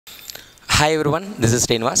Hi everyone, this is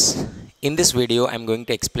Srinivas. In this video, I'm going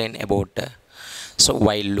to explain about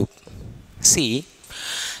while loop. See,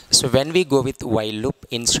 so when we go with while loop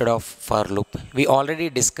instead of for loop, we already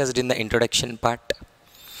discussed in the introduction part.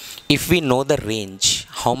 If we know the range,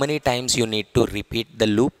 how many times you need to repeat the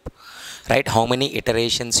loop, right? How many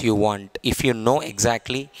iterations you want. If you know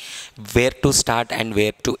exactly where to start and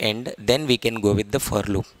where to end, then we can go with the for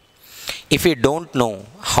loop. If we don't know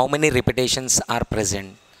how many repetitions are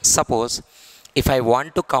present, suppose if I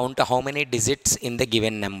want to count how many digits in the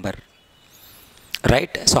given number,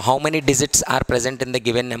 right? So how many digits are present in the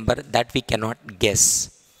given number, that we cannot guess.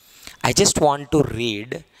 I just want to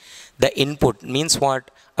read the input, means what?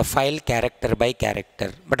 A file character by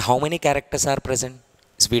character. But how many characters are present?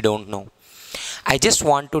 We don't know. I just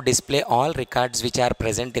want to display all records which are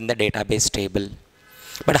present in the database table.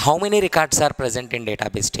 But how many records are present in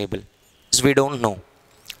database table? We don't know.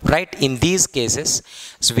 Right? In these cases,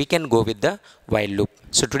 so we can go with the while loop.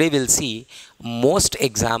 So today we'll see most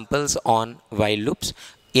examples on while loops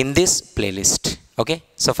in this playlist. Okay.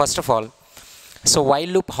 So first of all, so while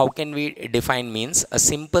loop, how can we define? Means a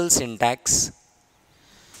simple syntax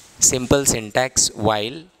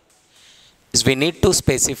while is we need to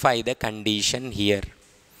specify the condition here.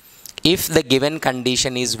 If the given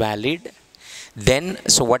condition is valid, then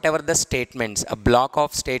so whatever the statements, a block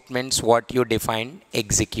of statements what you define,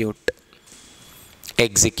 execute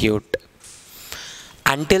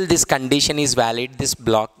until this condition is valid. This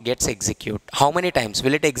block gets execute. How many times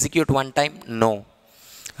will it execute? One time? No,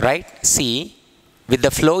 right? See, with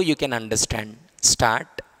the flow you can understand.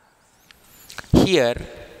 Start here,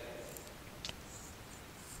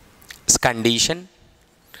 condition.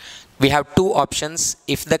 We have two options: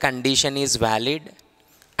 if the condition is valid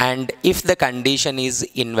and if the condition is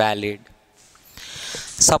invalid.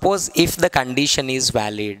 Suppose if the condition is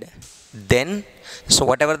valid, then so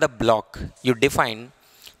whatever the block you define,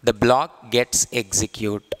 the block gets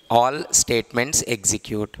execute. All statements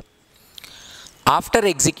execute. After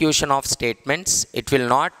execution of statements, it will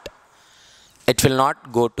not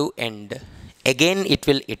go to end. Again it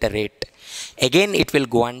will iterate. Again it will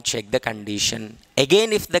go and check the condition.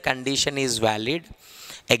 Again if the condition is valid,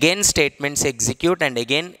 again statements execute and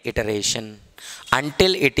again iteration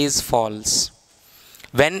until it is false.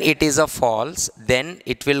 When it is a false, then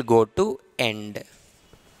it will go to end.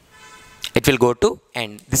 It will go to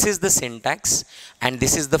end. This is the syntax and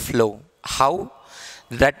this is the flow. How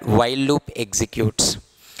that while loop executes.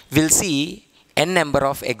 We'll see n number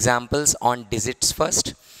of examples on digits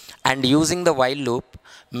first, and using the while loop,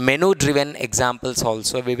 menu driven examples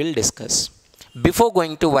also we will discuss. Before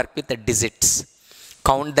going to work with the digits,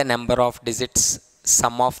 count the number of digits,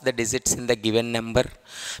 sum of the digits in the given number,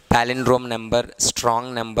 palindrome number,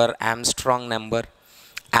 strong number, Armstrong number,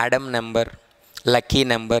 Adam number, lucky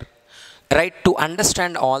number. Right? To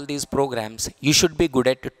understand all these programs, you should be good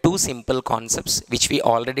at two simple concepts which we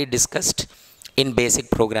already discussed in basic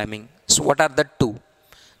programming. So what are the two?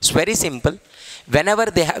 It's very simple. Whenever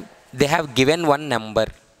they have given one number,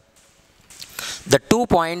 the 2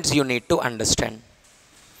 points you need to understand.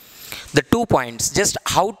 The 2 points, just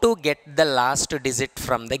how to get the last digit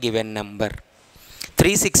from the given number.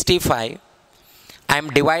 365, I am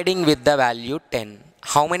dividing with the value 10.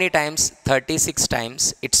 How many times? 36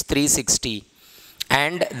 times. It's 360.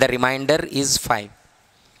 And the remainder is 5.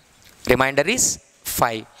 Remainder is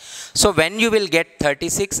 5. So when you will get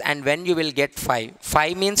 36 and when you will get 5,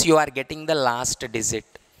 5 means you are getting the last digit.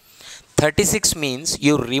 36 means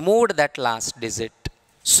you removed that last digit.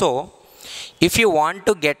 So if you want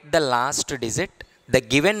to get the last digit, the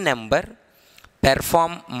given number,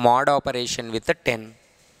 perform mod operation with the 10.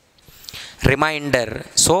 Remainder,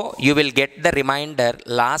 so you will get the remainder,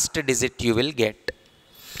 last digit you will get.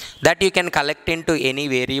 That you can collect into any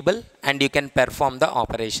variable and you can perform the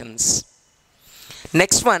operations.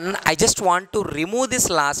 Next one, I just want to remove this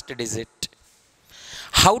last digit.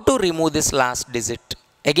 How to remove this last digit?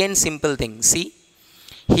 Again, simple thing. See,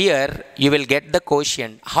 here you will get the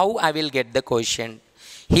quotient. How I will get the quotient?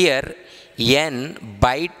 Here n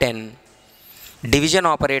by 10. Division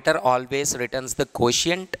operator always returns the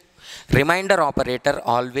quotient. Remainder operator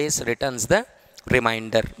always returns the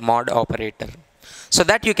remainder, mod operator. So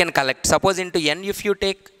that you can collect. Suppose into n, if you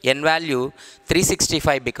take n value,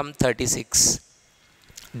 365 become 36.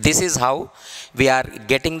 This is how we are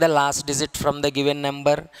getting the last digit from the given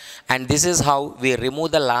number, and this is how we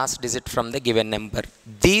remove the last digit from the given number.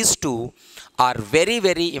 These two are very,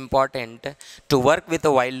 very important to work with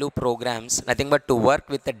the while loop programs, nothing but to work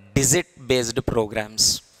with the digit based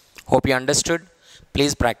programs. Hope you understood.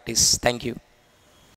 Please practice. Thank you.